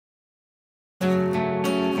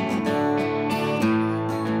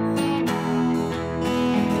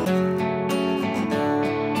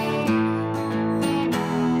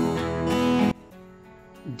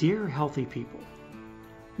healthy people,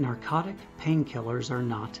 narcotic painkillers are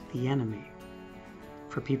not the enemy.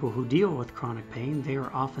 For people who deal with chronic pain, they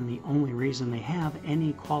are often the only reason they have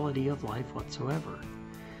any quality of life whatsoever.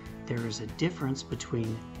 There is a difference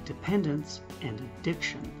between dependence and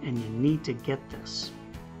addiction, and you need to get this.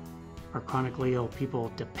 Are chronically ill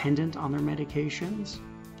people dependent on their medications?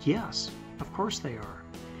 Yes, of course they are.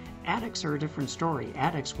 Addicts are a different story.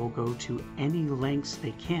 Addicts will go to any lengths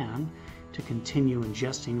they can to continue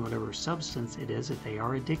ingesting whatever substance it is that they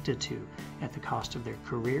are addicted to, at the cost of their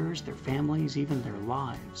careers, their families, even their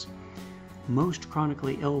lives. Most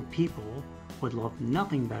chronically ill people would love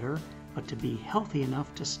nothing better but to be healthy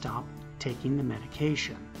enough to stop taking the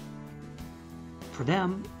medication. For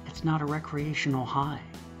them, it's not a recreational high.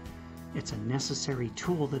 It's a necessary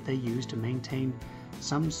tool that they use to maintain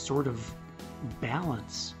some sort of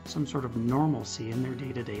balance, some sort of normalcy in their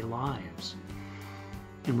day-to-day lives.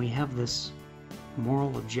 And we have this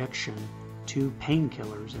moral objection to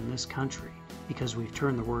painkillers in this country because we've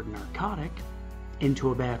turned the word narcotic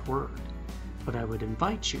into a bad word. But I would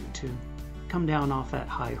invite you to come down off that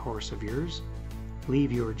high horse of yours,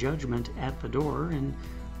 leave your judgment at the door, and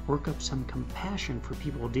work up some compassion for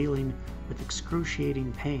people dealing with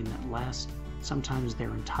excruciating pain that lasts sometimes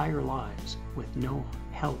their entire lives with no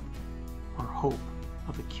help or hope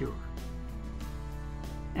of a cure.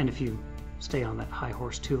 And if you stay on that high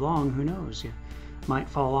horse too long, who knows, you might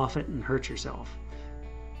fall off it and hurt yourself.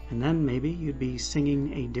 And then maybe you'd be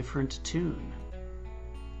singing a different tune.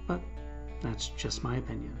 But that's just my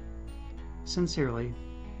opinion. Sincerely,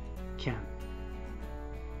 Ken.